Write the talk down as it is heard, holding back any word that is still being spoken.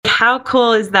how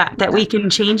cool is that we can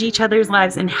change each other's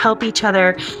lives and help each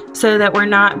other so that we're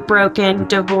not broken,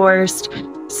 divorced,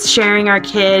 sharing our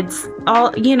kids, all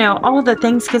the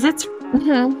things, because it's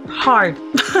hard.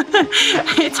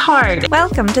 It's hard.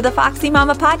 Welcome to the Foxy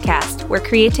Mama podcast, where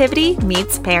creativity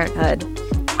meets parenthood.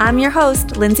 I'm your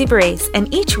host, Lindsay Brace,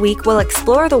 and each week we'll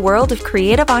explore the world of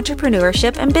creative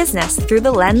entrepreneurship and business through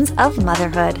the lens of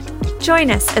motherhood.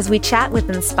 Join us as we chat with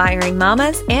inspiring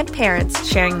mamas and parents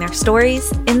sharing their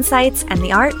stories, insights, and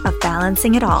the art of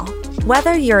balancing it all.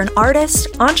 Whether you're an artist,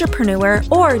 entrepreneur,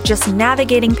 or just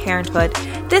navigating parenthood,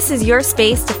 this is your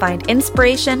space to find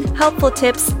inspiration, helpful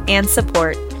tips, and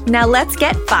support. Now let's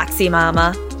get Foxy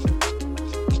Mama.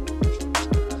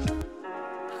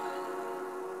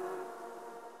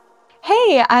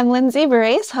 Hey, I'm Lindsay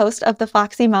Brace, host of the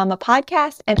Foxy Mama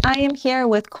podcast, and I am here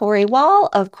with Corey Wall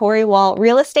of Corey Wall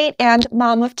Real Estate and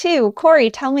mom of two. Corey,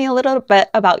 tell me a little bit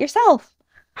about yourself.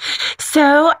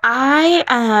 So I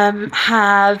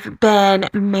have been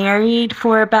married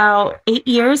for about 8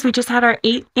 years. We just had our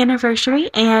 8th anniversary,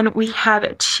 and we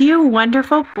have 2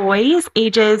 wonderful boys,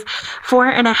 ages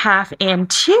 4.5 and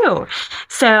 2.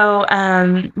 So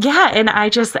and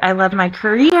I love my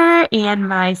career and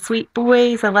my sweet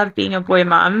boys. I love being a boy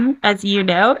mom, as you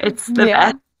know. It's the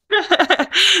best.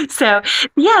 So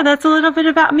that's a little bit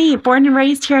about me. Born and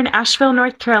raised here in Asheville,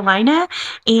 North Carolina,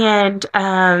 and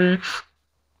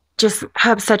just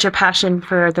have such a passion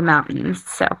for the mountains.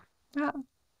 So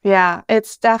yeah,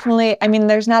 it's definitely,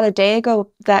 there's not a day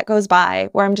that goes by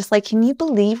where I'm just like, can you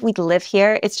believe we live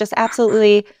here? It's just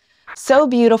absolutely so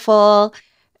beautiful.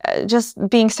 Just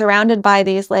being surrounded by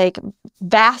these like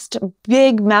vast,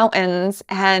 big mountains.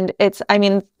 And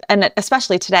and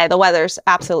especially today, the weather's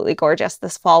absolutely gorgeous.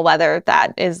 This fall weather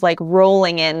that is like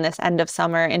rolling in this end of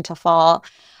summer into fall.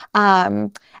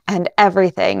 And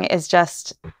everything is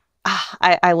just,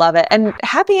 I love it. And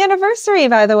happy anniversary,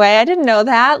 by the way. I didn't know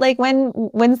that. Like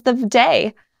when's the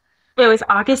day? It was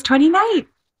August 29th.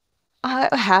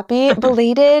 Happy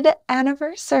belated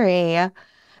anniversary.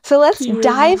 So let's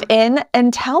dive in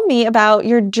and tell me about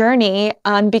your journey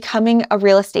on becoming a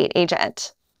real estate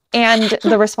agent and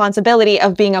the responsibility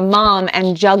of being a mom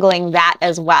and juggling that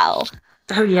as well.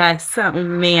 Oh, yes. Oh,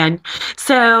 man.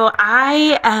 So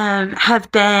I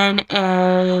have been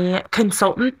a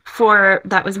consultant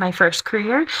that was my first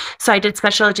career. So I did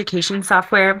special education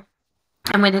software.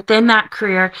 And within that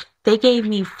career, they gave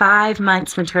me 5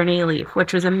 months maternity leave,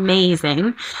 which was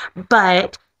amazing.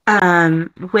 But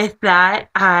with that,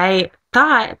 I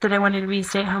thought that I wanted to be a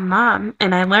stay-at-home mom.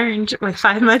 And I learned with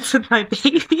 5 months with my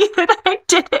baby that I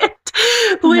didn't,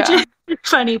 which is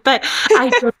funny, but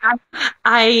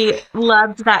I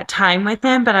loved that time with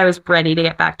him, but I was ready to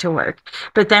get back to work.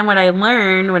 But then what I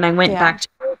learned when I went back to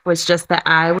work was just that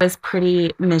I was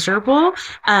pretty miserable.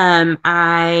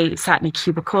 I sat in a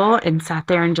cubicle and sat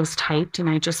there and just typed, and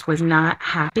I just was not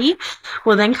happy.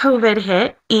 Well, then COVID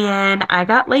hit and I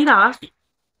got laid off,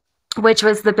 which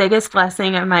was the biggest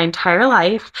blessing of my entire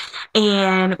life.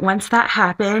 And once that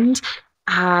happened,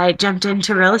 I jumped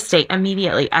into real estate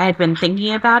immediately. I had been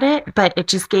thinking about it, but it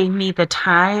just gave me the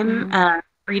time,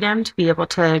 freedom to be able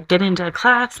to get into a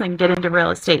class and get into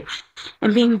real estate.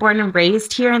 And being born and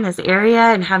raised here in this area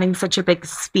and having such a big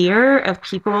sphere of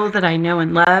people that I know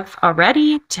and love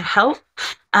already to help,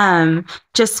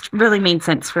 just really made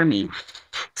sense for me.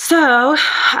 So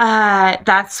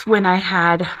that's when I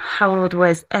had, how old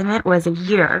was, and it was a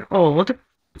year old,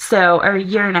 or a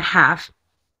year and a half.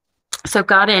 So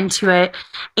got into it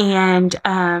and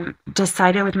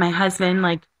decided with my husband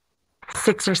like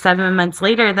 6 or 7 months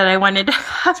later that I wanted to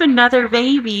have another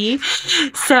baby.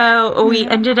 So we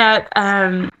ended up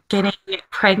getting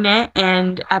pregnant.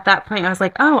 And at that point I was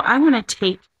like, I want to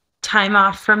take time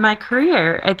off from my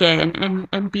career again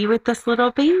and be with this little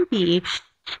baby.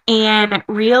 And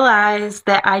realized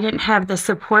that I didn't have the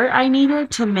support I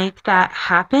needed to make that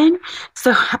happen.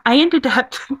 So I ended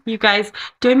up, you guys,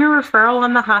 doing a referral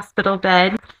on the hospital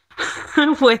bed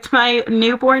with my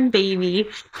newborn baby,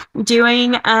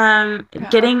 getting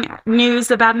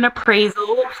news about an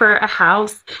appraisal for a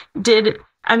house,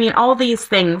 all these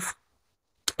things.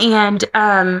 And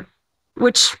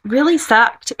which really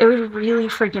sucked. It was really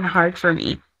freaking hard for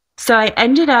me. So I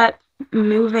ended up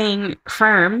moving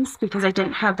firms because I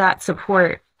didn't have that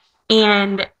support.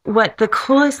 And what the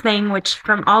coolest thing, which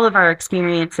from all of our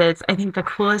experiences, I think the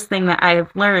coolest thing that I've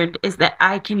learned is that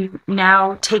I can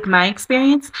now take my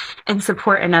experience and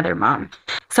support another mom.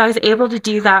 So I was able to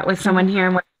do that with someone here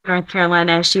in North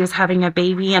Carolina. She was having a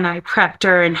baby and I prepped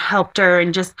her and helped her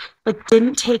and just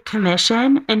didn't take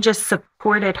commission and just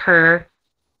supported her.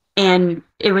 And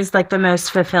it was the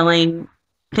most fulfilling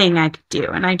thing I could do.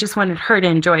 And I just wanted her to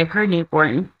enjoy her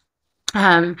newborn.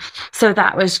 Um, so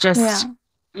that was just, Yeah.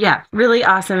 yeah, really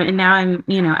awesome. And now I'm,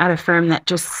 at a firm that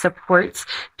just supports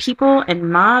people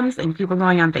and moms and people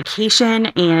going on vacation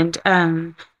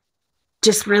and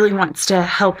just really wants to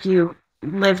help you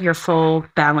live your full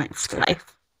balanced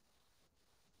life.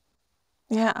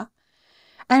 Yeah.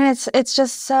 And it's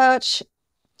just such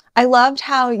I loved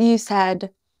how you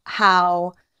said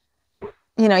how,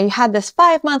 you had this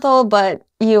 5-month-old, but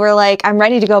you were like, I'm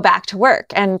ready to go back to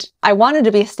work. And I wanted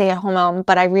to be a stay-at-home mom,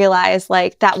 but I realized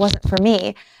like that wasn't for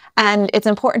me. And it's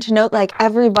important to note like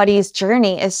everybody's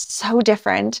journey is so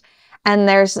different. And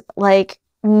there's like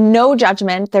no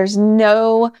judgment. There's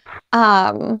no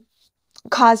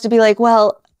cause to be like,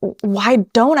 well, why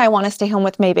don't I want to stay home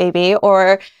with my baby?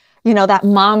 Or, that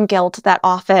mom guilt that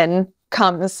often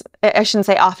comes. I shouldn't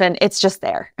say often, it's just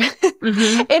there.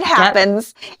 Mm-hmm. It Yep.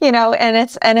 happens,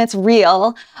 and it's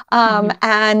real. Mm-hmm.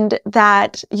 And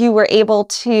that you were able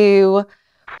to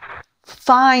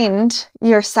find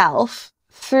yourself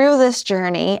through this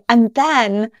journey and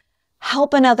then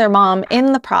help another mom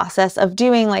in the process of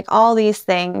doing like all these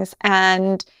things.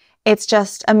 And it's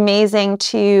just amazing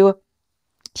to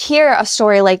hear a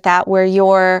story like that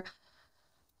where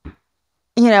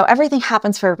everything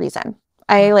happens for a reason.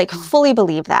 I like fully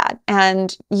believe that.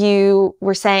 And you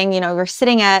were saying, you're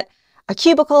sitting at a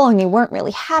cubicle and you weren't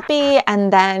really happy.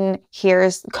 And then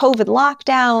here's COVID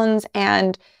lockdowns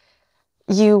and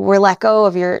you were let go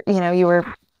of your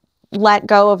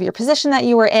position that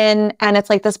you were in. And it's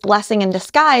like this blessing in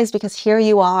disguise because here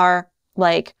you are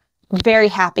like very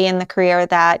happy in the career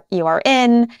that you are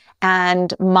in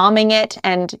and momming it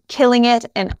and killing it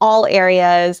in all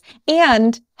areas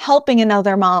and helping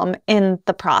another mom in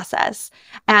the process.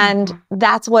 And Mm-hmm.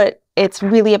 that's what it's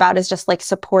really about, is just like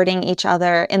supporting each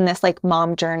other in this like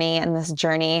mom journey and this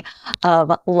journey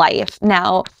of life.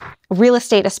 Now, real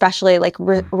estate especially like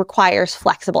requires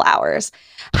flexible hours.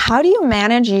 How do you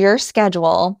manage your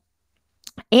schedule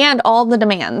and all the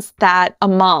demands that a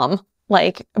mom,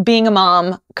 like being a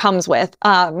mom, comes with?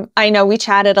 I know we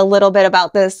chatted a little bit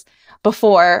about this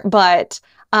before, but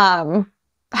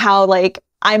how like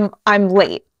I'm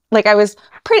late. Like I was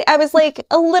like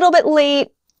a little bit late,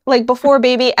 like before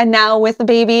baby, and now with the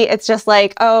baby, it's just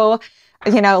like, oh,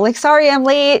 like sorry I'm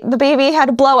late. The baby had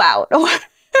a blowout, or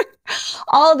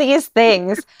all these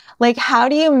things. Like, how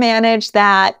do you manage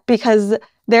that? Because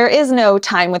there is no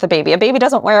time with a baby. A baby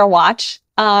doesn't wear a watch.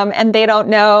 And they don't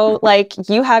know, like,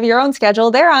 you have your own schedule.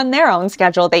 They're on their own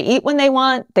schedule. They eat when they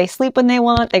want, they sleep when they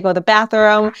want, they go to the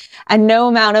bathroom, and no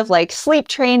amount of like sleep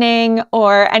training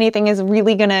or anything is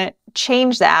really going to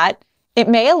change that. It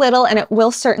may a little, and it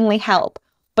will certainly help.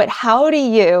 But how do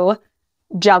you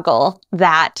juggle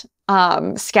that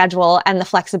schedule and the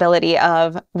flexibility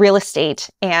of real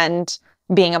estate and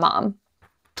being a mom?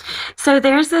 So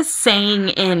there's this saying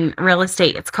in real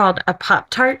estate, it's called a Pop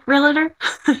Tart realtor.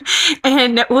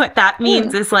 And what that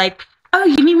means Hmm. is like, oh,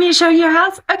 you need me to show you your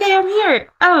house? Okay, I'm here.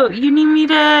 Oh, you need me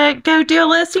to go do a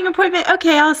listing appointment?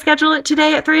 Okay, I'll schedule it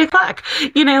today at 3 o'clock.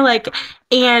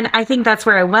 And I think that's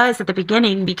where I was at the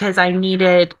beginning because I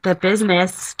needed the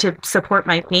business to support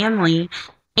my family.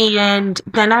 And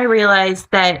then I realized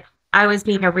that I was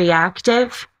being a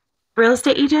reactive real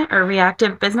estate agent or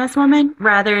reactive businesswoman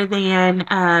rather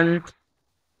than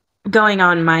going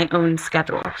on my own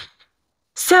schedule.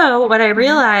 So what I Mhm.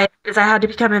 realized is I had to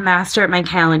become a master at my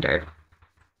calendar.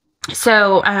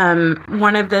 So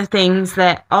one of the things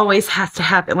that always has to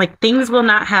happen, like things will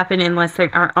not happen unless they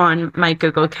are on my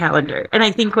Google Calendar. And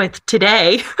I think with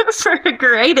today, for a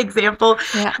great example,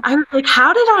 Yeah. I was like,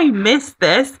 how did I miss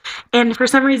this? And for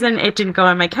some reason, it didn't go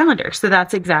on my calendar. So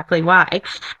that's exactly why.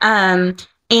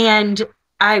 And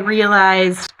I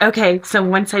realized, okay, so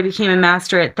once I became a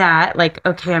master at that, like,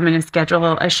 okay, I'm going to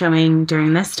schedule a showing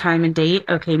during this time and date.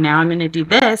 Okay, now I'm going to do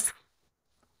this.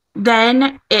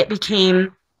 Then it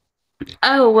became,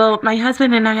 oh, well, my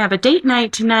husband and I have a date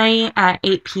night tonight at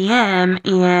 8 p.m.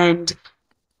 and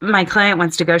my client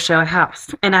wants to go show a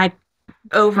house. And I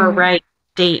Mhm. overwrite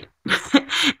date.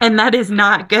 And that is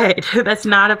not good. That's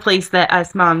not a place that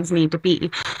us moms need to be.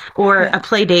 Or a Yeah.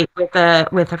 play date with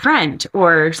a friend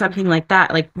or something like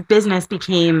that. Like business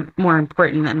became more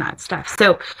important than that stuff.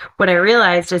 So what I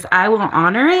realized is I will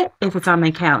honor it if it's on my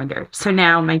calendar. So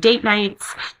now my date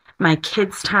nights, my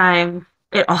kids' time,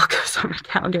 it all goes on my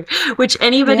calendar, which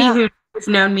anybody Yeah. who has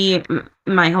known me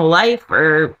my whole life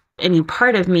or any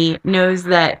part of me knows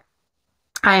that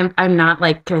I'm not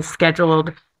like a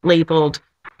scheduled, labeled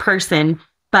person,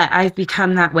 but I've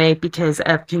become that way because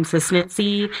of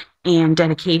consistency and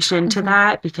dedication to Mhm.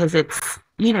 that because it's,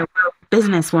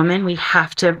 businesswoman, we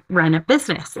have to run a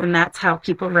business, and that's how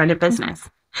people run a business.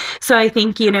 So I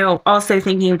think, also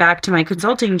thinking back to my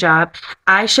consulting job,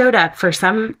 I showed up for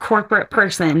some corporate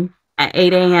person at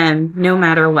 8 a.m. no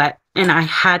matter what, and I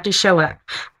had to show up.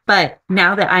 But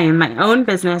now that I am my own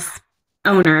business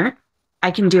owner,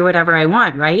 I can do whatever I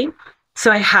want, right?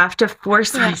 So I have to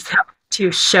force Yeah. myself to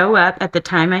show up at the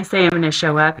time I say I'm going to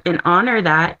show up and honor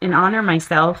that and honor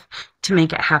myself to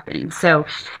make it happen. So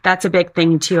that's a big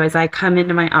thing too, as I come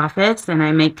into my office and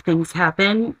I make things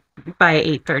happen by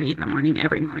 8:30 in the morning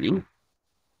every morning.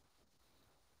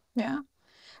 Yeah.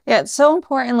 Yeah, it's so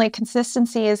important. Like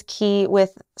consistency is key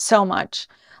with so much.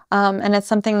 And it's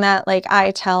something that like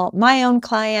I tell my own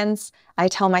clients, I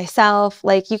tell myself,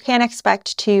 like you can't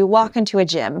expect to walk into a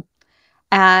gym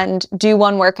and do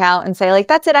one workout and say like,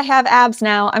 that's it, I have abs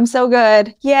now. I'm so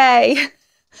good. Yay.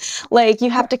 Like you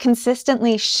have to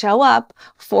consistently show up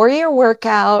for your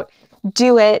workout,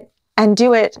 do it and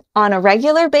do it on a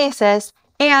regular basis.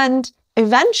 And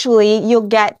eventually you'll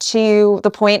get to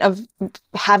the point of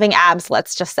having abs,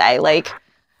 let's just say, like,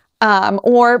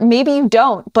 or maybe you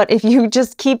don't, but if you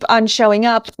just keep on showing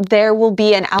up, there will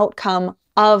be an outcome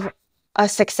of a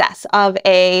success, of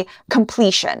a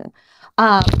completion.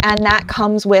 And that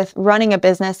comes with running a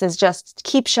business is just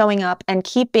keep showing up and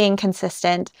keep being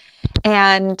consistent.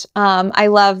 And I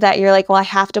love that you're like, well, I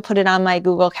have to put it on my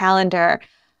Google Calendar.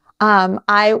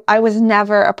 I was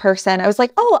never a person. I was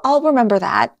like, oh, I'll remember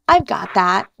that. I've got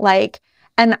that. Like,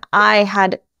 and I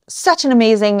had such an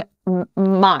amazing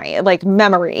mind, like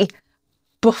memory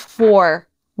before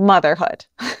motherhood,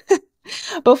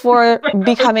 before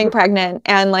becoming pregnant.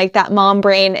 And like that mom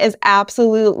brain is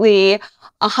absolutely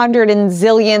 100 and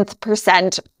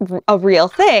zillionth% a real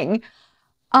thing.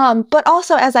 But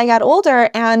also as I got older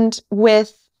and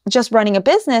with just running a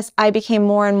business, I became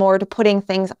more and more to putting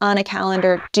things on a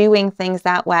calendar, doing things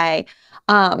that way.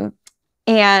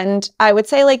 And I would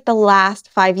say like the last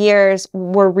 5 years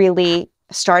were really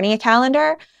starting a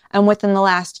calendar. And within the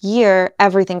last year,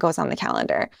 everything goes on the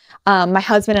calendar. My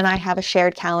husband and I have a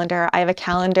shared calendar. I have a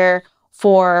calendar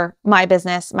for my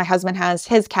business. My husband has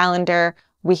his calendar.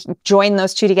 We join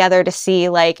those two together to see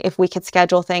like if we could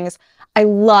schedule things. I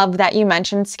love that you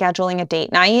mentioned scheduling a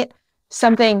date night,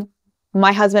 something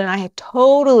my husband and I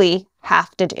totally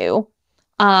have to do.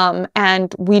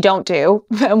 And we don't do,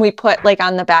 and we put like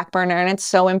on the back burner. And it's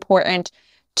so important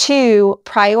to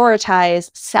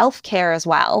prioritize self-care as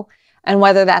well. And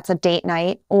whether that's a date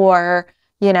night or,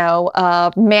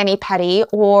 a mani-pedi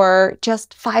or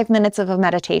just 5 minutes of a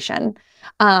meditation.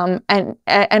 And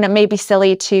it may be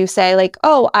silly to say like,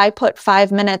 oh, I put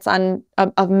 5 minutes on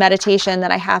of meditation that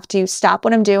I have to stop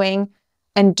what I'm doing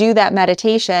and do that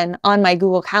meditation on my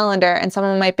Google Calendar. And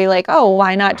someone might be like, oh,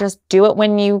 why not just do it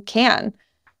when you can?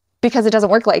 Because it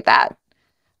doesn't work like that.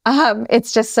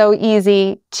 It's just so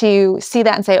easy to see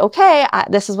that and say, okay,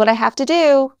 this is what I have to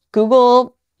do.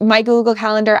 My Google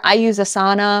Calendar, I use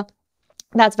Asana.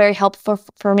 That's very helpful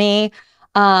for me.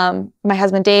 My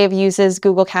husband, Dave, uses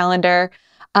Google Calendar.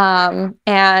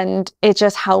 And it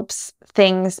just helps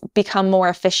things become more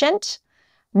efficient.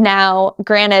 Now,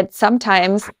 granted,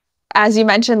 sometimes, as you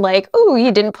mentioned, like, oh,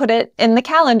 you didn't put it in the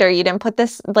calendar. You didn't put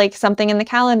this, like something in the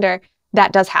calendar.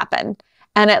 That does happen.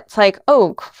 And it's like,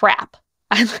 oh, crap.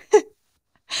 And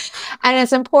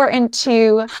it's important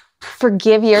to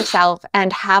forgive yourself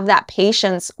and have that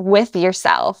patience with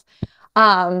yourself.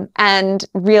 And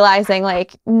realizing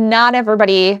like not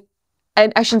everybody,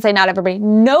 I shouldn't say not everybody,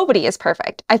 nobody is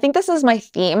perfect. I think this is my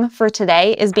theme for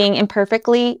today is being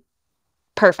imperfectly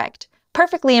perfect,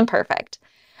 perfectly imperfect.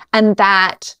 And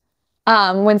that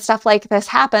when stuff like this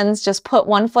happens, just put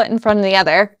one foot in front of the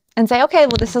other and say, okay,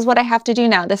 well, this is what I have to do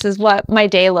now. This is what my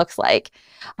day looks like.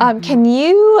 Can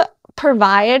you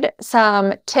provide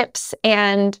some tips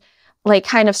and like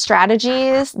kind of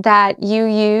strategies that you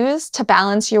use to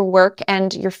balance your work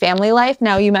and your family life?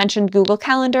 Now, you mentioned Google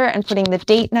Calendar and putting the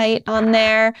date night on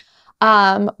there.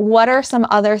 What are some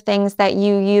other things that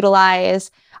you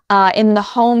utilize in the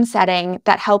home setting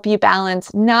that help you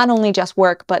balance not only just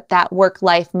work, but that work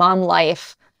life, mom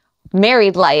life,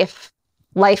 married life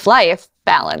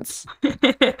balance?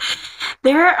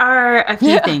 There are a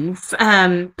few things.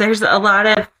 There's a lot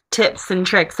of tips and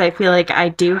tricks I feel like I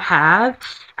do have.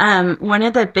 One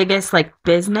of the biggest like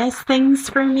business things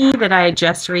for me that I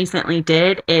just recently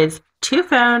did is 2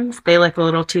 phones. They look a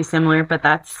little too similar, but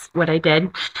that's what I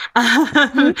did.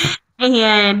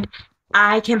 And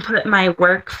I can put my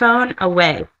work phone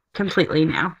away completely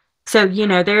now. So,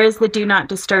 there is the do not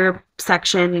disturb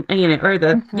section, or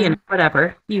the,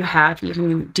 whatever you have, you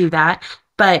can do that.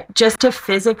 But just to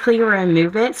physically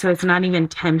remove it so it's not even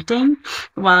tempting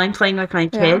while I'm playing with my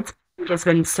kids, think has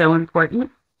been so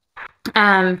important.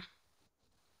 Um,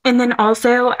 and then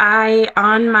also,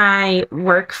 on my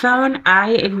work phone,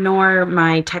 I ignore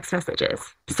my text messages.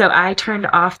 So I turned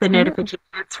off the Mm, notifications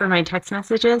for my text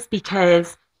messages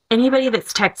because anybody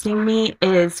that's texting me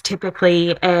is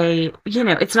typically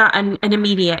it's not an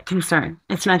immediate concern.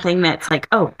 It's nothing that's like,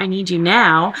 oh, I need you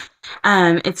now.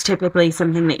 It's typically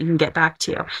something that you can get back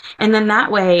to. And then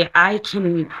that way I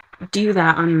can do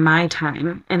that on my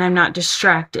time and I'm not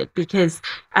distracted because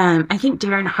I think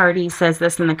Darren Hardy says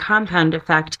this in The Compound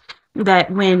Effect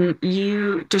that when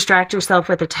you distract yourself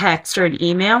with a text or an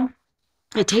email,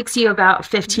 it takes you about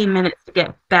 15 minutes to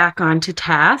get back onto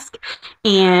task.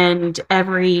 And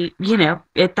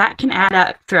that can add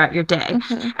up throughout your day.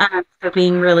 mhm. So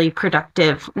being really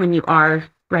productive when you are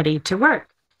ready to work.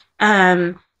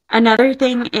 Um, Another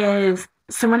thing is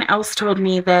someone else told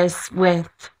me this with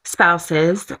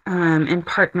spouses and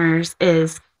partners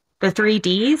is the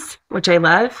 3Ds, which I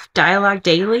love, dialogue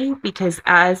daily, because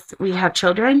as we have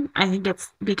children, I think it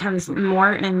becomes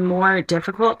more and more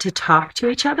difficult to talk to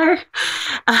each other.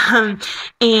 Um,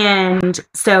 and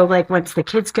so, like, once the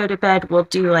kids go to bed, we'll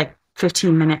do like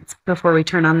 15 minutes before we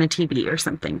turn on the TV or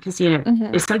something. Because,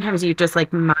 Mhm. sometimes you just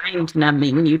like mind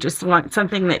numbing. You just want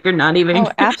something that you're not even,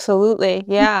 Oh, absolutely.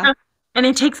 Yeah. and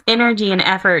it takes energy and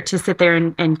effort to sit there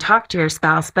and talk to your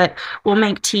spouse. But we'll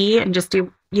make tea and just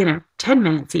do, 10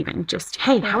 minutes even. Just,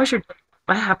 hey, how Yeah. was your day?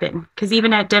 What happened? Because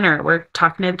even at dinner, we're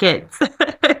talking to the kids.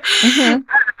 Hmm.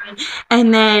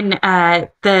 And then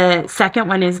the second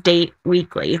one is date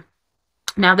weekly.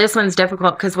 Now, this one's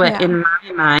difficult because what Yeah. in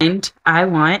my mind I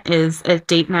want is a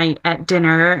date night at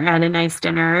dinner, at a nice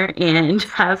dinner, and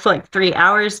have like 3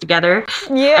 hours together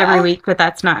every Yeah. week, but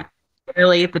that's not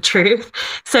really the truth.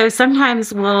 So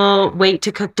sometimes we'll wait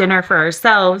to cook dinner for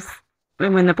ourselves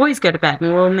when the boys go to bed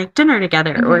and we'll make dinner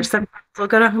together. Or Hmm. sometimes we'll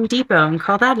go to Home Depot and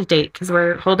call that a date because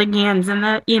we're holding hands and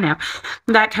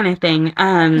that kind of thing.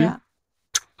 Yeah.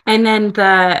 And then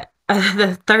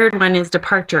the third one is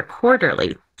departure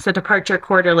quarterly. So departure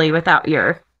quarterly without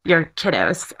your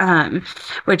kiddos,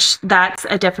 which that's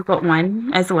a difficult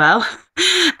one as well.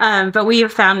 But we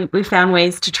found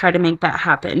ways to try to make that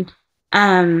happen.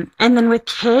 And then with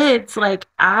kids, like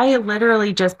I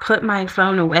literally just put my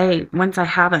phone away once I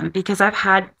have them because I've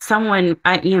had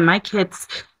my kids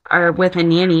are with a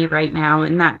nanny right now,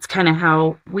 and that's kind of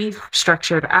how we've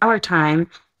structured our time.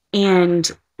 And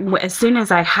as soon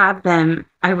as I have them,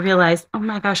 I realize, oh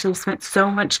my gosh, they've spent so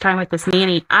much time with this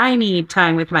nanny. I need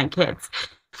time with my kids.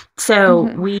 So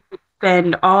Hmm. we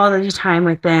spend all the time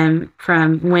with them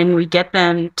from when we get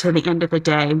them to the end of the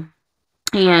day.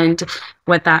 And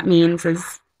what that means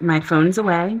is my phone's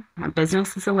away, my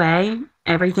business is away,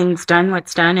 everything's done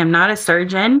what's done. I'm not a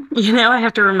surgeon, I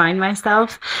have to remind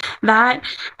myself that.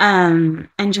 And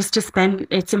just to spend,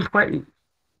 it's important.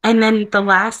 And then the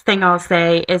last thing I'll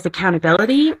say is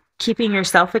accountability, keeping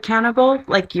yourself accountable,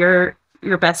 like your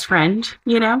best friend.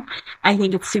 I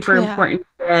think it's super Yeah. important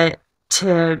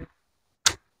to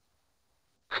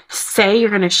say you're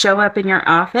going to show up in your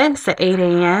office at 8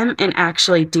 a.m. and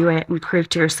actually do it and prove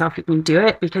to yourself you can do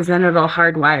it, because then it'll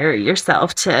hardwire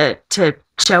yourself to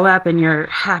show up and you're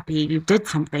happy you did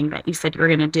something that you said you were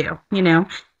going to do. Yeah.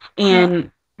 And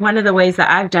one of the ways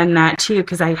that I've done that too,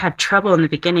 because I had trouble in the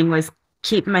beginning, was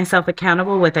keep myself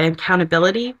accountable with an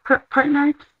accountability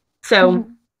partner. So Hmm.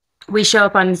 we show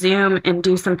up on Zoom and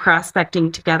do some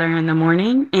prospecting together in the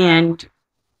morning. And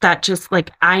that just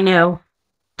like, I know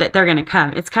that they're going to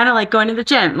come. It's kind of like going to the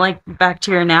gym, like back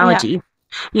to your Yeah. analogy.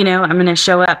 I'm going to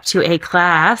show up to a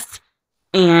class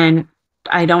and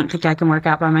I don't think I can work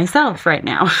out by myself right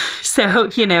now. So,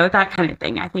 that kind of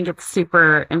thing. I think it's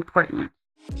super important.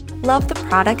 Love the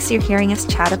products you're hearing us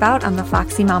chat about on the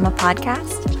Foxy Mama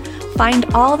podcast? Find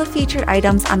all the featured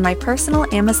items on my personal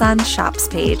Amazon shops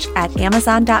page at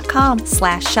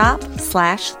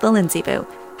amazon.com/shop/The Lindsay Boo.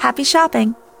 Happy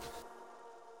shopping!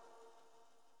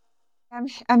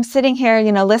 I'm sitting here,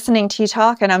 listening to you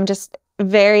talk, and I'm just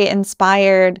very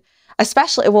inspired,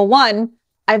 especially, well, one,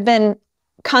 I've been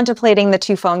contemplating the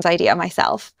two phones idea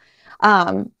myself.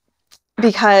 Um,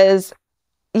 because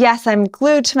yes, I'm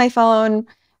glued to my phone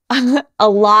a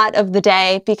lot of the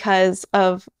day because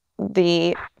of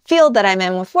the field that I'm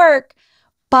in with work,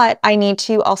 but I need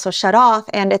to also shut off.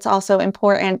 And it's also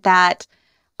important that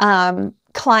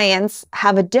clients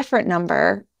have a different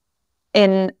number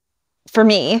in for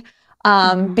me,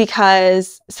 Mhm.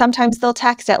 because sometimes they'll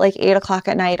text at like 8 o'clock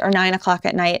at night or 9 o'clock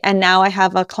at night. And now I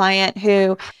have a client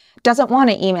who doesn't want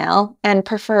to email and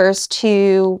prefers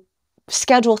to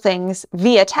schedule things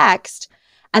via text.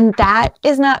 And that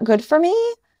is not good for me.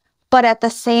 But at the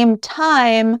same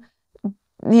time,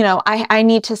 I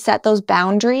need to set those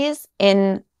boundaries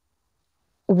in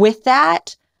with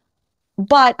that,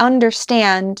 but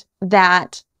understand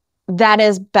that that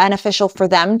is beneficial for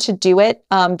them to do it.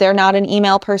 They're not an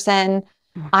email person.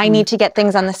 I need to get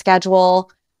things on the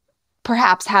schedule.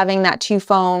 Perhaps having that 2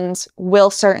 phones will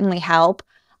certainly help.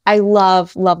 I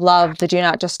love, love, love the do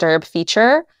not disturb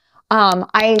feature.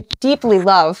 I deeply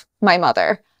love my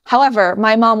mother. However,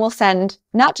 my mom will send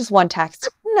not just 1 text,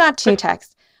 not 2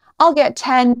 texts. I'll get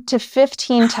 10 to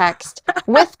 15 texts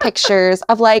with pictures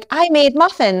of like, I made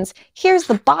muffins. Here's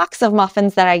the box of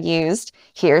muffins that I used.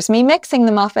 Here's me mixing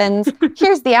the muffins.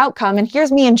 Here's the outcome. And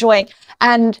here's me enjoying.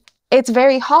 And it's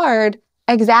very hard,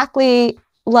 exactly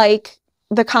like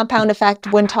the compound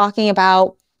effect when talking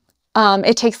about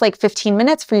it takes like 15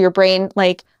 minutes for your brain.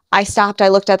 Like I stopped, I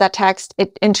looked at that text,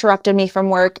 it interrupted me from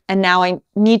work, and now I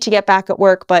need to get back at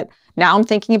work. But now I'm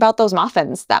thinking about those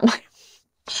muffins that my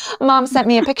mom sent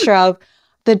me a picture of.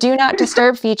 The do not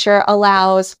disturb feature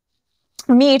allows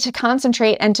me to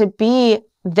concentrate and to be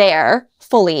there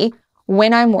fully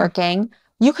when I'm working.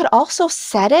 You could also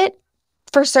set it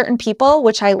for certain people,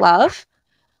 which I love.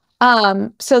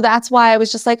 So that's why I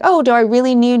was just like, oh, do I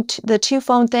really need the 2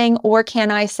 phone thing? Or can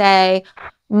I say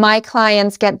my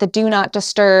clients get the do not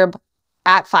disturb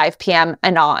at 5 p.m.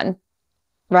 and on,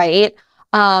 right?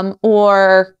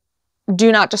 Or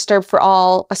do not disturb for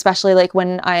all, especially like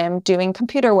when I am doing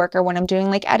computer work or when I'm doing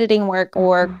like editing work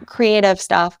or creative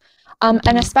stuff.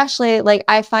 And especially like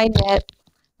I find it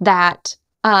that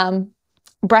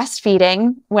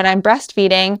breastfeeding, when I'm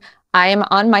breastfeeding, I am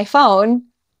on my phone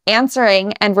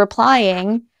answering and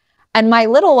replying. And my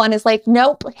little one is like,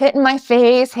 nope, hitting my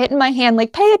face, hitting my hand,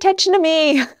 like, pay attention to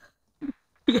me.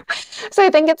 Yeah. So I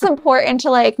think it's important to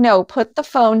like, no, put the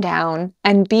phone down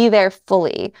and be there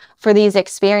fully for these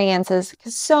experiences.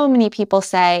 Because so many people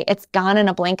say it's gone in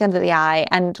a blink of the eye.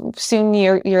 And soon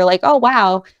you're like, oh,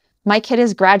 wow, my kid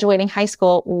is graduating high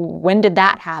school. When did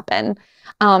that happen?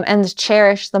 And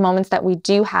cherish the moments that we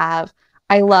do have.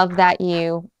 I love that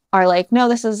you are like, no,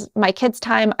 this is my kid's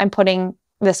time. I'm putting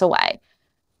this away.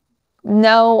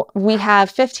 No, we have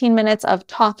 15 minutes of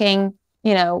talking,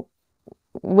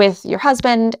 with your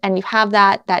husband, and you have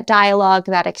that dialogue,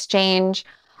 that exchange.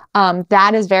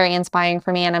 That is very inspiring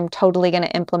for me, and I'm totally going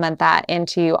to implement that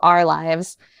into our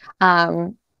lives.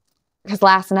 Because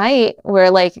last night we're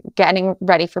like getting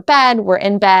ready for bed. We're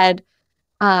in bed.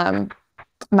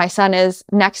 My son is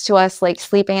next to us, like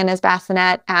sleeping in his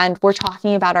bassinet, and we're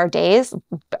talking about our days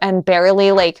and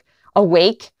barely like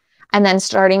awake, and then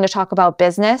starting to talk about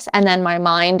business. And then my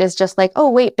mind is just like, oh,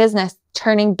 wait, business,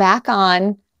 turning back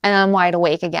on, and I'm wide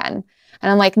awake again.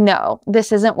 And I'm like, no,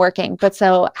 this isn't working. But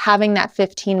so having that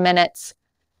 15 minutes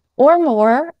or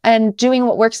more and doing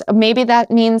what works, maybe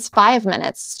that means 5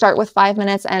 minutes, start with 5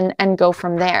 minutes and go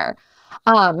from there.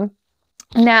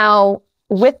 Now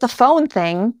with the phone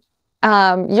thing,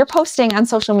 you're posting on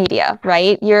social media,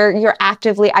 right? You're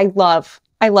actively, I love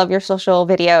your social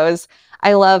videos.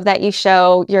 I love that you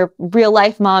show your real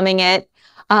life momming it.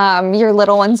 Your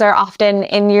little ones are often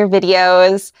in your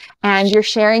videos, and you're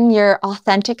sharing your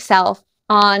authentic self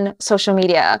on social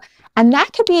media. And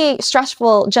that could be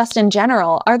stressful just in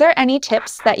general. Are there any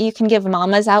tips that you can give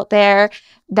mamas out there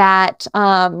that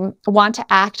want to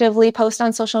actively post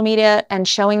on social media and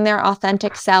showing their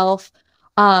authentic self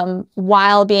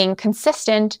while being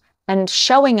consistent and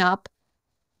showing up,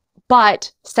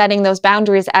 but setting those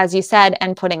boundaries, as you said,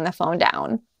 and putting the phone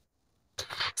down?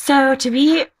 So to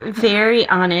be very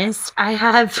honest, I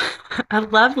have a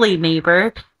lovely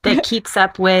neighbor that keeps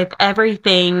up with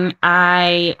everything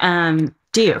I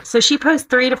do. So she posts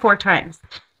 3 to 4 times.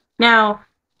 Now,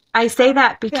 I say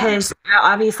that because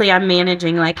obviously I'm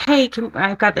managing like, hey,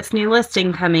 I've got this new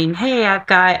listing coming. Hey, I've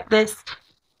got this.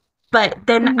 But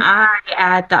then I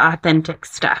add the authentic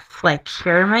stuff. Like,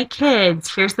 here are my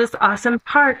kids. Here's this awesome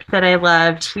park that I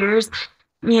loved. Here's,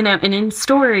 and in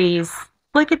stories,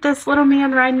 look at this little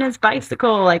man riding his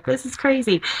bicycle. Like, this is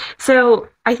crazy. So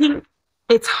I think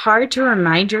it's hard to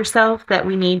remind yourself that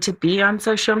we need to be on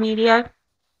social media.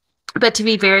 But to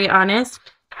be very honest,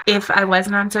 if I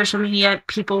wasn't on social media,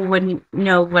 people wouldn't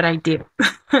know what I do.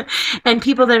 And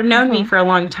people that have known me for a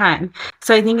long time.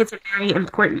 So I think it's a very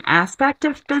important aspect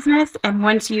of business. And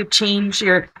once you change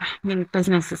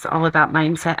business is all about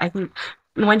mindset. I think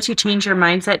once you change your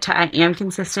mindset to I am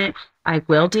consistent, I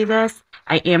will do this,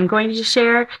 I am going to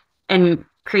share, and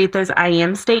create those I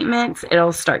am statements,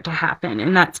 it'll start to happen.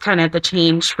 And that's kind of the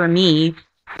change for me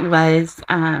was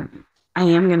I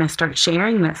am going to start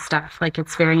sharing this stuff. Like,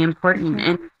 it's very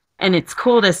important. And it's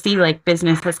cool to see like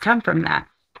business has come from that.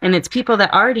 And it's people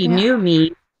that already knew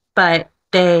me, but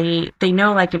they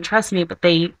know, like, and trust me, but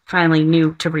they finally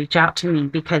knew to reach out to me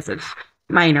because of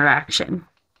my interaction.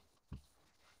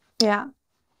 Yeah.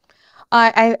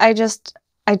 I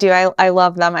do. I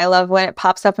love them. I love when it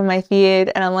pops up in my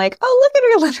feed and I'm like, oh, look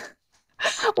at her.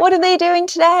 What are they doing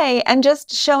today? And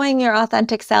just showing your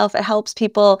authentic self, it helps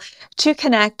people to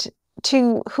connect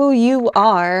to who you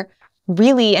are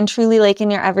really and truly, like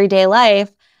in your everyday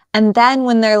life. And then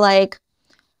when they're like,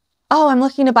 oh, I'm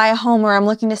looking to buy a home, or I'm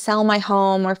looking to sell my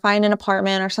home or find an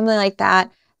apartment or something like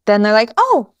that, then they're like,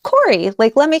 oh, Corey,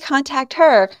 like, let me contact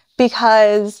her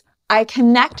because I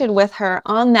connected with her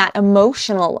on that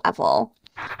emotional level,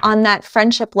 on that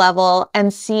friendship level,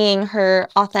 and seeing her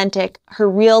authentic, her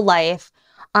real life.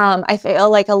 I feel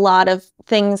like a lot of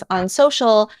things on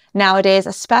social nowadays,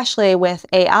 especially with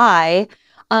AI,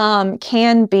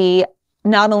 can be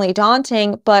not only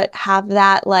daunting, but have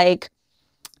that like,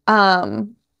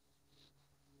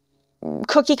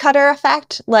 cookie cutter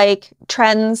effect, like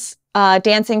trends,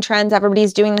 dancing trends,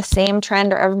 everybody's doing the same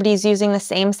trend or everybody's using the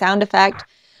same sound effect.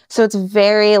 So it's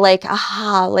very like,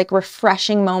 aha, like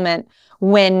refreshing moment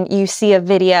when you see a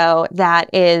video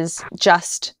that is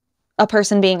just a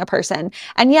person being a person.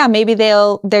 And yeah, maybe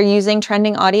they're using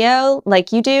trending audio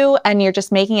like you do, and you're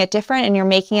just making it different and you're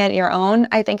making it your own.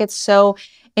 I think it's so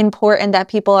important that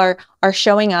people are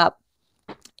showing up.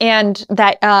 And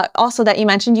that also that you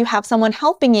mentioned you have someone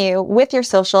helping you with your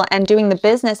social and doing the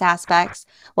business aspects,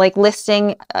 like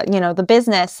listing, the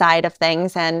business side of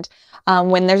things. And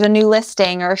when there's a new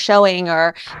listing or a showing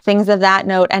or things of that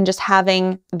note, and just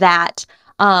having that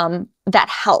that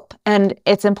help. And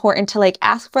it's important to like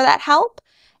ask for that help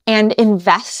and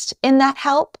invest in that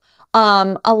help.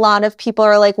 A lot of people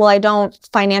are like, well, I don't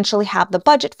financially have the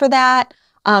budget for that.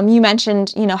 You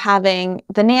mentioned, having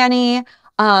the nanny.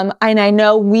 And I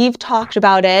know we've talked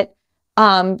about it,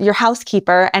 your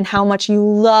housekeeper, and how much you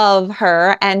love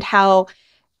her and how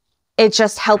it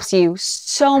just helps you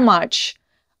so much.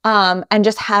 And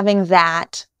just having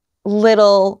that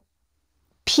little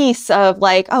piece of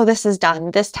like, oh, this is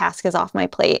done. This task is off my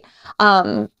plate.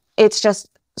 It's just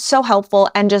so helpful,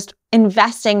 and just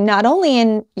investing not only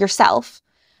in yourself,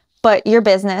 but your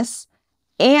business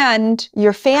and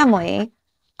your family.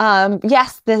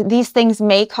 Yes, these things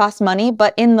may cost money,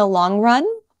 but in the long run,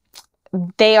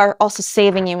 they are also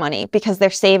saving you money because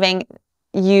they're saving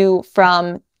you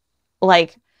from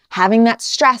like having that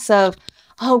stress of,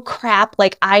 oh crap,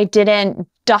 like I didn't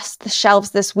dust the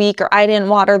shelves this week, or I didn't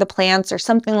water the plants or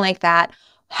something like that.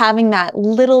 Having that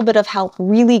little bit of help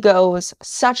really goes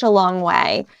such a long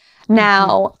way.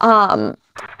 Now,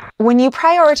 when you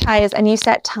prioritize and you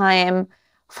set time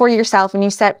for yourself and you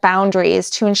set boundaries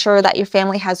to ensure that your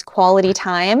family has quality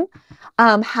time,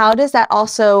 how does that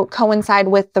also coincide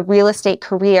with the real estate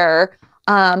career?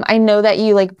 I know that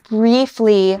you like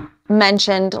briefly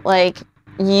mentioned like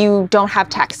you don't have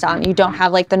text on, you don't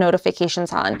have like the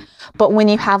notifications on, but when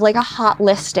you have like a hot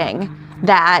listing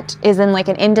that is in like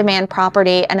an in-demand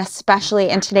property, and especially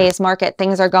in today's market,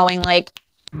 things are going like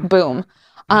boom.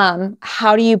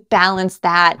 How do you balance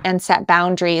that and set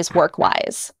boundaries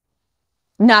work-wise?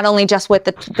 Not only just with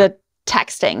the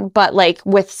texting, but like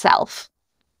with self.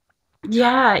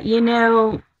 Yeah,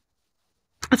 it's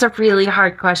a really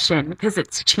hard question because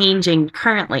it's changing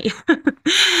currently.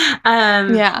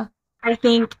 Yeah. I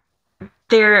think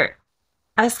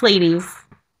us ladies,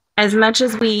 as much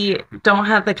as we don't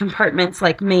have the compartments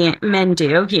like men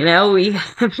do, we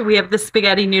we have the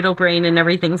spaghetti noodle brain and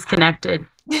everything's connected.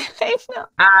 I know.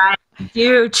 I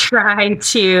do try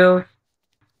to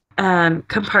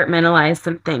compartmentalize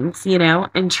some things,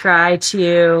 and try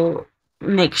to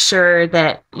make sure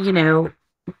that,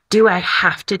 do I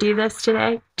have to do this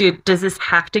today? Does this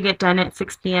have to get done at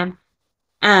 6 p.m.?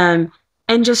 And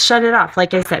just shut it off.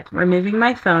 Like I said, removing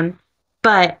my phone.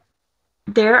 But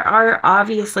there are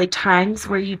obviously times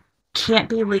where you can't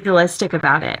be legalistic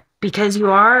about it because you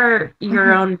are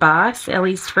your own boss, at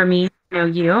least for me,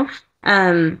 you.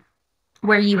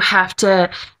 Where you have to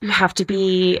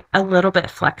be a little bit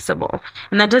flexible.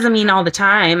 And that doesn't mean all the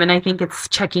time. And I think it's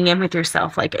checking in with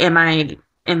yourself, like, am I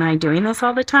doing this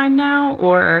all the time now?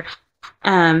 Or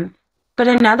but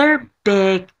another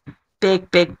big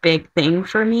thing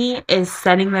for me is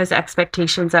setting those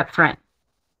expectations up front.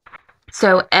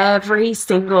 So every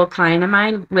single client of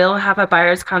mine will have a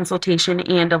buyer's consultation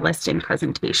and a listing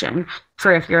presentation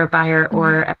for if you're a buyer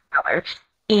or a seller.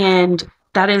 And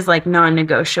that is like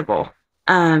non-negotiable.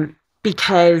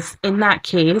 Because in that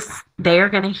case, they are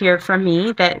going to hear from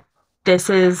me that this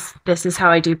is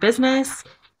how I do business.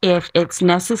 If it's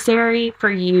necessary for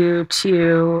you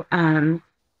to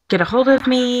get a hold of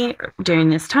me during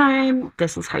this time,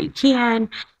 this is how you can.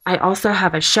 I also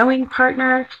have a showing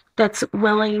partner that's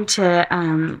willing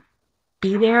to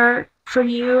be there for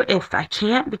you if I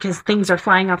can't, because things are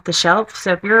flying off the shelf.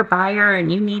 So if you're a buyer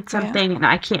and you need Yeah. something and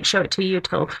I can't show it to you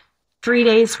till 3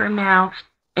 days from now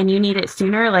and you need it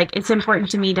sooner, like it's important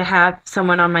to me to have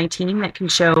someone on my team that can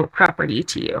show property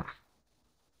to you.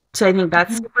 So I think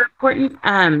that's Mhm. super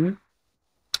important.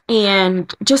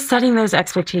 And just setting those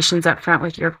expectations up front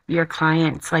with your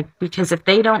clients, like, because if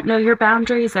they don't know your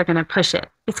boundaries, they're going to push it.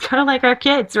 It's kind of like our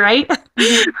kids, right?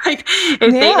 Mhm. Like,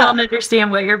 if they Yeah. don't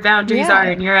understand what your boundaries are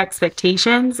Yeah. and your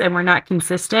expectations, and we're not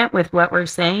consistent with what we're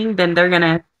saying, then they're going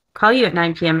to call you at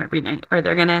 9 p.m. every night, or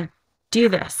they're going to do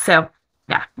this. So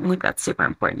yeah, I think that's super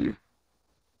important.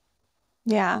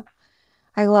 Yeah.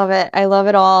 I love it. I love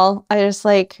it all. I just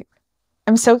like,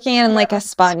 I'm soaking in like a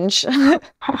sponge. That's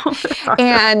awesome.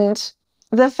 And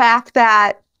the fact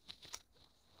that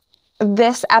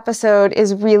this episode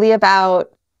is really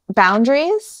about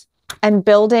boundaries and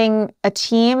building a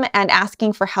team and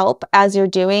asking for help as you're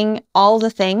doing all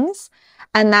the things.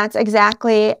 And that's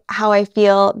exactly how I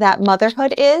feel that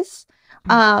motherhood is.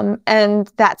 And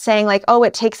that saying, like, oh,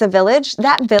 it takes a village,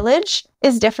 that village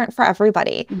is different for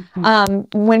everybody.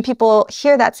 When people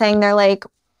hear that saying, they're like,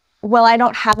 well, I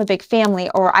don't have a big family,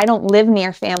 or I don't live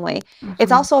near family.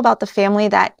 It's also about the family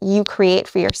that you create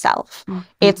for yourself.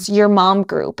 It's your mom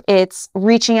group. It's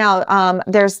reaching out.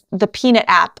 There's the Peanut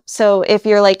app. So if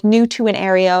you're like new to an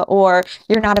area, or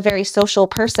you're not a very social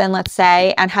person, let's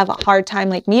say, and have a hard time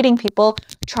like meeting people,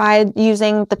 try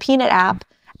using the Peanut app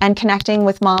and connecting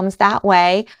with moms that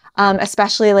way,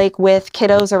 especially like with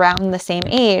kiddos around the same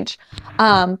age.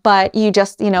 But you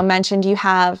just, mentioned you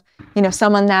have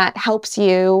someone that helps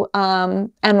you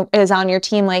and is on your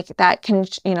team, like that can,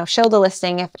 show the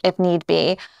listing if need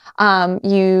be.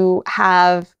 You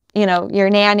have, your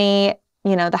nanny,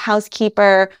 the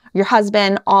housekeeper, your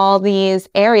husband, all these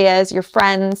areas, your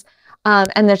friends.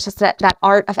 And there's just that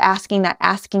art of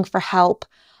asking for help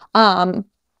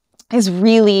is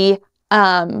really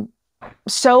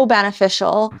so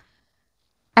beneficial.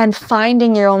 And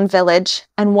finding your own village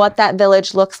and what that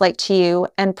village looks like to you,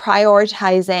 and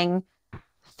prioritizing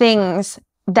things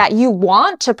that you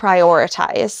want to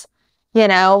prioritize,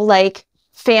 like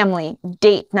family,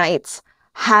 date nights,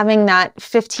 having that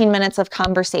 15 minutes of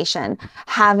conversation,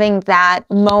 having that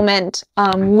moment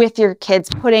with your kids,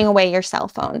 putting away your cell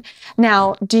phone.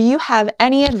 Now, do you have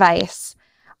any advice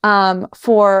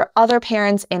for other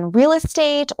parents in real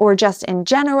estate, or just in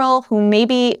general, who may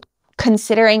be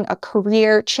considering a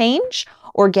career change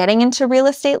or getting into real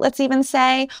estate, let's even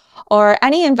say, or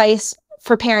any advice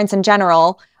for parents in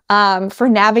general for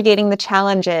navigating the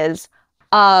challenges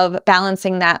of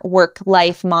balancing that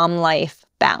work-life, mom-life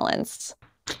balance?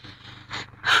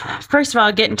 First of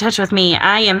all, get in touch with me.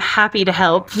 I am happy to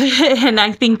help. And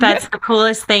I think that's the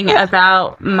coolest thing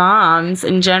about moms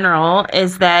in general,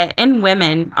 is that, and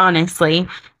women, honestly,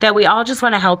 that we all just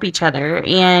want to help each other,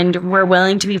 and we're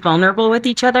willing to be vulnerable with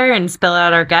each other and spill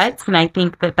out our guts. And I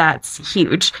think that that's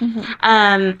huge.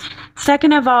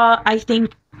 Second of all, I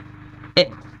think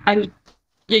I'm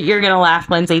you're going to laugh,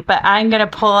 Lindsay, but I'm going to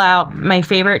pull out my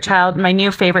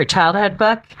new favorite childhood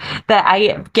book that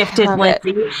I gifted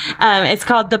Lindsay. It's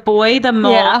called The Boy, the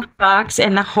Mole, the Fox,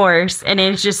 and the Horse. And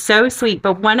it's just so sweet.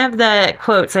 But one of the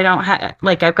quotes, I don't have,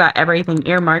 like, I've got everything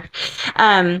earmarked.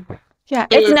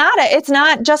 It's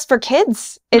not just for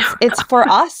kids. It's for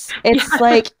us. It's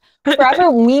like, forever,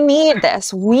 we need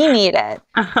this. We need it.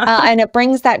 And it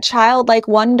brings that childlike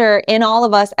wonder in all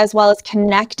of us, as well as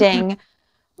connecting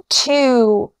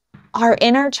to our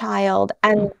inner child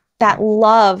and that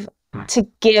love to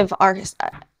give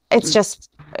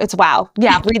it's wow.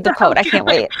 Yeah, read the quote. I can't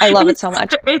wait. I love it so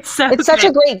much. It's such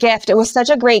a great gift. It was such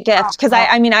a great gift, because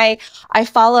I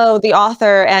follow the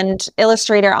author and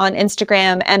illustrator on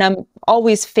Instagram, and I'm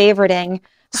always favoriting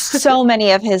so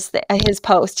many of his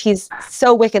posts. He's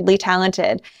so wickedly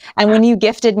talented. And when you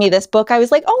gifted me this book, I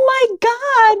was like, oh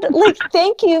my God, like,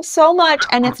 thank you so much.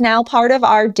 And it's now part of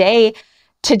our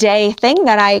day-to-day thing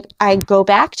that I go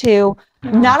back to,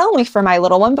 not only for my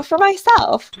little one, but for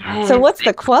myself. Yes. So what's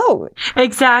the quote?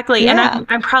 Exactly. Yeah. And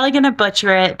I'm probably going to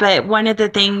butcher it, but one of the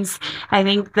things, I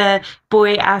think the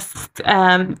boy asked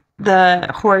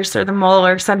the horse or the mole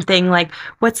or something, like,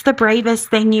 what's the bravest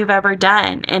thing you've ever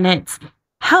done? And it's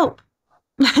help.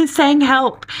 Saying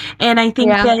help. And I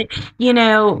think that,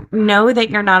 know that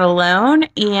you're not alone,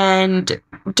 and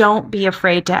don't be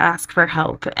afraid to ask for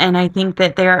help. And I think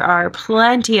that there are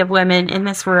plenty of women in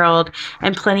this world,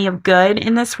 and plenty of good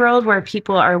in this world, where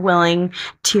people are willing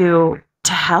to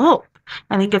help.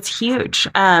 I think it's huge.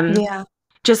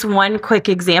 Just one quick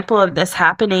example of this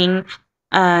happening.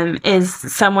 is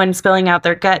someone spilling out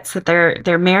their guts that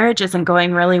their marriage isn't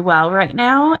going really well right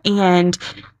now. And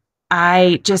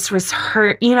I just was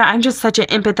hurt. I'm just such an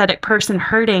empathetic person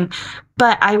hurting,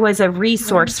 but I was a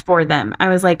resource for them. I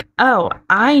was like, oh,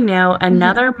 I know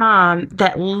another mom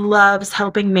that loves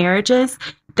helping marriages,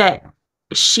 that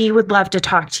she would love to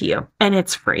talk to you, and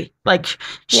it's free. Like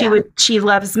she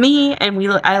loves me, and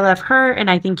I love her.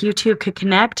 And I think you two could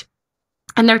connect.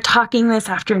 And they're talking this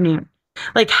afternoon.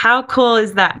 Like, how cool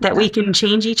is that we can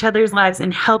change each other's lives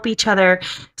and help each other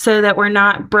so that we're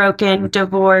not broken,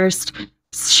 divorced,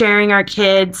 sharing our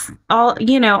kids, all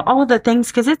the things,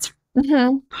 because it's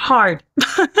hard.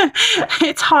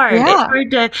 It's hard. Yeah. It's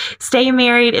hard to stay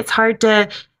married. It's hard to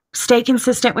stay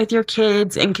consistent with your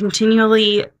kids and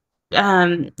continually,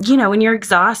 when you're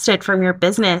exhausted from your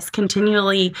business,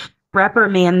 continually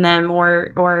reprimand them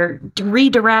or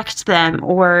redirect them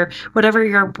or whatever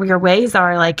your ways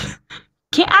are. Like,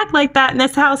 can't act like that in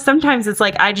this house. Sometimes it's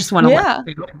like, I just want to let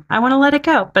it go. I want to let it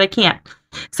go, but I can't.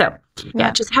 So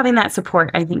just having that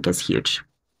support, I think, is huge.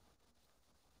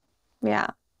 Yeah.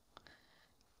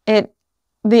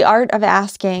 The Art of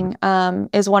Asking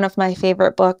is one of my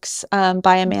favorite books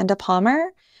by Amanda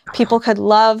Palmer. People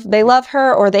they love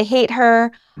her or they hate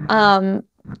her.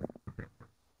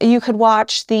 You could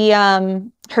watch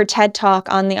her TED Talk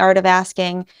on the Art of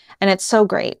Asking, and it's so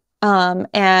great.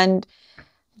 And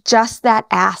just that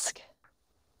ask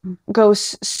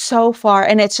goes so far.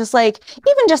 And it's just like,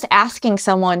 even just asking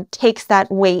someone takes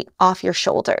that weight off your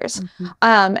shoulders.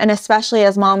 And especially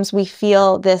as moms, we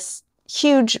feel this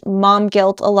huge mom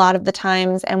guilt a lot of the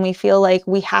times, and we feel like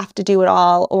we have to do it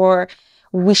all, or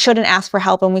we shouldn't ask for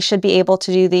help and we should be able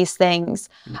to do these things.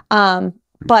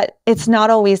 But it's not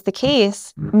always the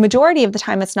case. Majority of the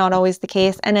time, it's not always the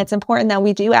case. And it's important that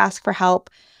we do ask for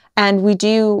help, and we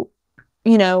do,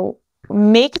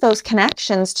 make those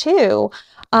connections too,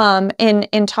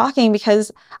 in talking, because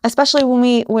especially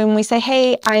when we say,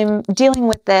 hey, I'm dealing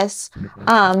with this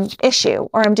issue,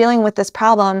 or I'm dealing with this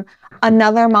problem,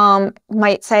 another mom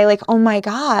might say like, oh my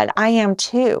God, I am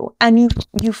too. And you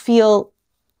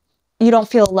don't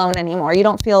feel alone anymore. You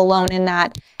don't feel alone in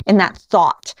that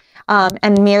thought.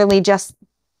 And merely just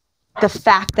the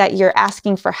fact that you're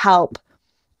asking for help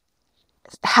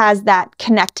has that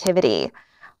connectivity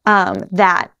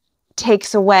that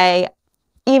takes away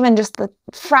even just the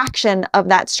fraction of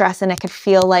that stress, and it could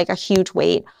feel like a huge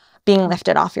weight being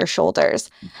lifted off your shoulders.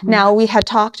 Now, we had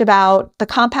talked about the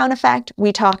compound effect.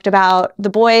 We talked about the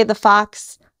boy, the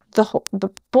fox, the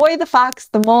boy, the fox,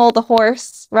 the mole, the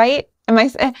horse, right? Am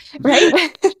I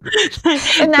right?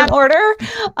 In that order?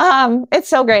 It's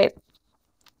so great.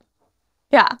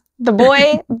 Yeah. The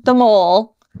boy, the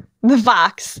mole, the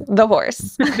fox, the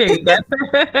horse. There you go.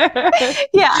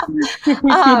 Yeah.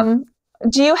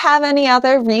 Do you have any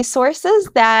other resources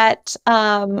that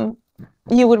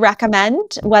you would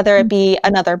recommend, whether it be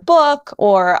another book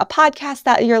or a podcast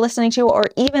that you're listening to, or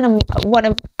even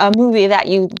a movie that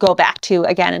you go back to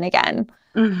again and again?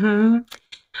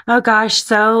 Oh gosh,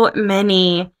 so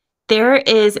many. There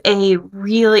is I'm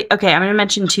going to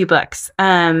mention 2 books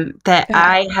that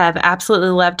I have absolutely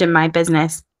loved in my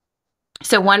business.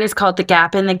 So one is called The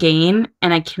Gap and the Gain,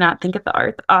 and I cannot think of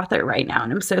the author right now,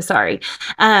 and I'm so sorry.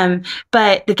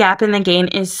 But The Gap and the Gain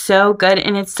is so good,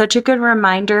 and it's such a good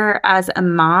reminder as a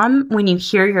mom when you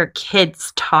hear your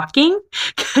kids talking,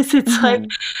 because it's like,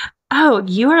 oh,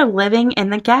 you are living in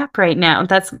the gap right now.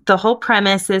 That's the whole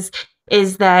premise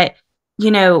is that,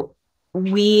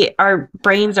 our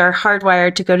brains are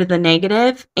hardwired to go to the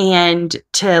negative and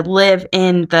to live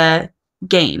in the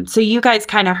gain. So you guys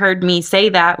kind of heard me say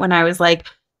that when I was like,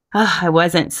 I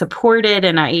wasn't supported,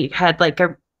 and I had like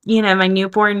my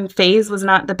newborn phase was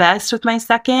not the best with my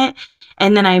second.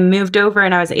 And then I moved over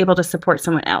and I was able to support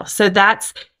someone else. So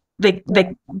that's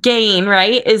the gain,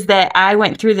 right? Is that I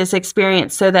went through this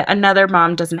experience so that another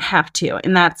mom doesn't have to.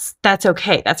 And that's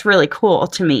okay. That's really cool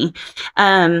to me.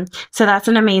 So that's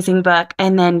an amazing book.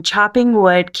 And then Chopping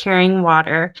Wood, Carrying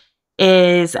Water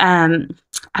is, I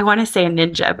want to say a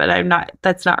ninja, but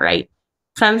that's not right.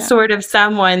 Some sort of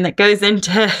someone that goes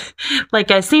into like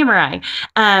a samurai,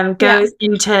 goes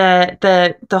into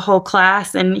the whole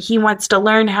class, and he wants to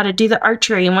learn how to do the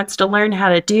archery and wants to learn how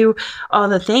to do all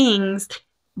the things.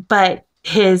 But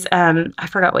his, I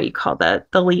forgot what you call the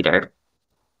leader.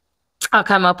 I'll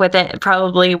come up with it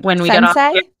probably when we get off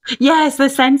here. Yes, the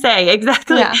sensei.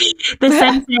 Exactly. Yeah. The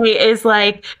sensei is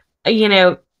like,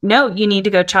 no, you need to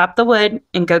go chop the wood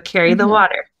and go carry the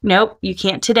water. Nope, you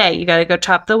can't today. You got to go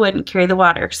chop the wood and carry the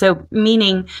water. So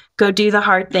meaning go do the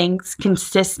hard things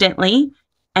consistently,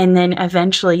 and then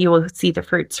eventually you will see the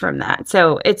fruits from that.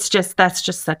 So that's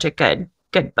just such a good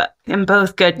good book and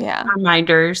both good Yeah.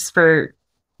 reminders for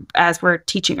as we're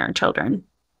teaching our children.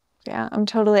 Yeah, I'm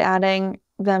totally adding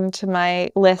them to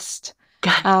my list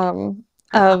Good.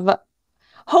 of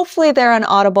hopefully they're on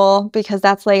Audible because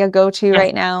that's like a go-to Yes.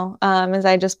 right now. Is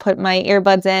I just put my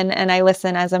earbuds in and I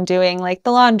listen as I'm doing like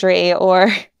the laundry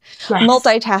or Yes.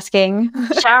 multitasking.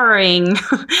 Showering.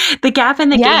 The Gap in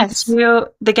the Gain Yes. too.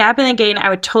 The Gap in the Gain, I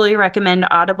would totally recommend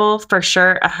Audible for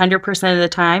sure 100% of the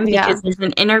time Yeah. because there's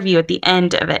an interview at the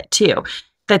end of it too.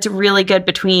 That's really good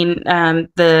between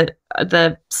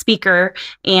the speaker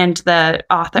and the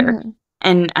author. Mhm.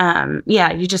 And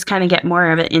yeah, you just kind of get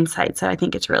more of an insight. So I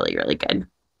think it's really, really good.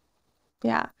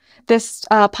 Yeah. This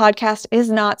podcast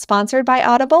is not sponsored by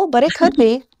Audible, but it could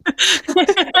be.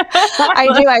 I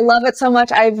do. I love it so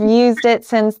much. I've used it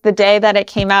since the day that it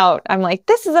came out. I'm like,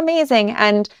 this is amazing.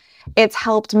 And it's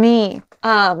helped me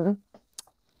read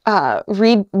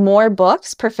more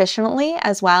books proficiently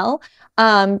as well.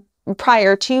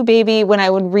 Prior to baby, when I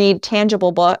would read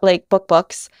tangible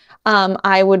books,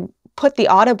 I would put the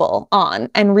Audible on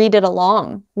and read it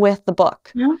along with the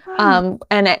book. And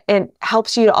it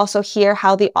helps you to also hear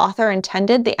how the author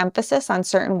intended the emphasis on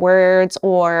certain words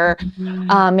or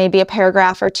maybe a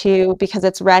paragraph or two, because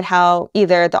it's read how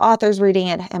either the author's reading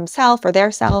it himself or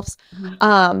theirselves,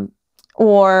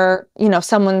 or,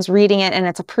 someone's reading it and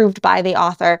it's approved by the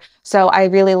author. So I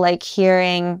really like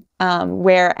hearing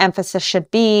where emphasis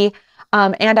should be.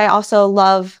 And I also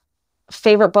love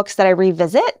favorite books that I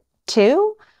revisit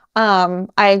too.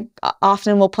 I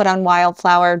often will put on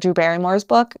Wildflower, Drew Barrymore's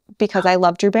book, because I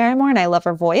love Drew Barrymore and I love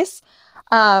her voice.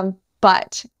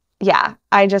 But yeah,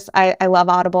 I love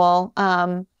Audible.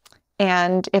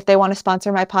 And if they want to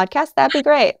sponsor my podcast, that'd be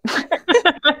great.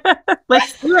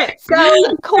 Let's do it.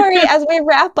 So, Corey, as we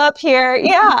wrap up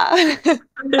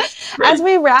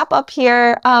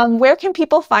here, where can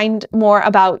people find more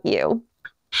about you?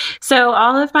 So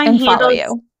all of my and handles, follow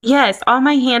you? Yes, all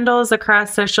my handles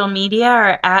across social media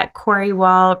are at Corey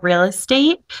Wall Real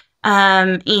Estate.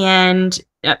 I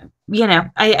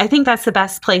think that's the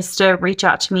best place to reach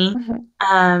out to me.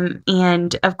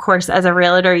 And of course, as a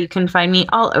realtor, you can find me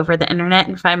all over the internet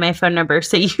and find my phone number.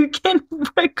 So you can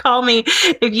call me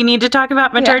if you need to talk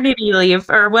about maternity leave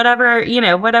or whatever,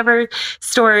 whatever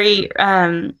story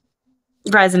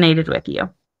resonated with you.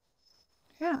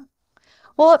 Yeah.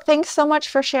 Well, thanks so much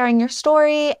for sharing your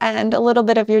story and a little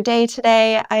bit of your day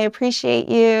today. I appreciate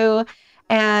you.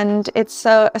 And it's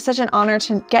such an honor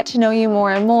to get to know you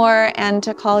more and more and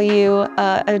to call you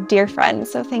a dear friend.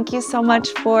 So thank you so much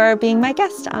for being my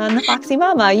guest on the Foxy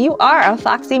Mama. You are a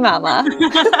Foxy Mama.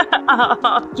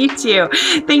 Oh, you too.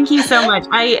 Thank you so much.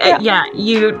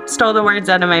 You stole the words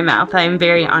out of my mouth. I'm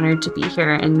very honored to be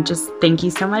here. And just thank you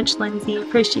so much, Lindsay.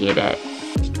 Appreciate it.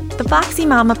 The Foxy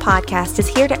Mama podcast is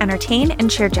here to entertain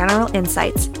and share general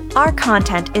insights. Our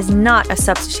content is not a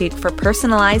substitute for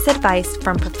personalized advice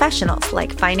from professionals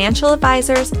like financial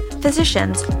advisors,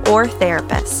 physicians, or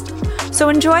therapists. So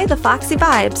enjoy the Foxy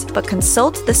vibes, but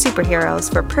consult the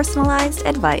superheroes for personalized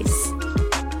advice.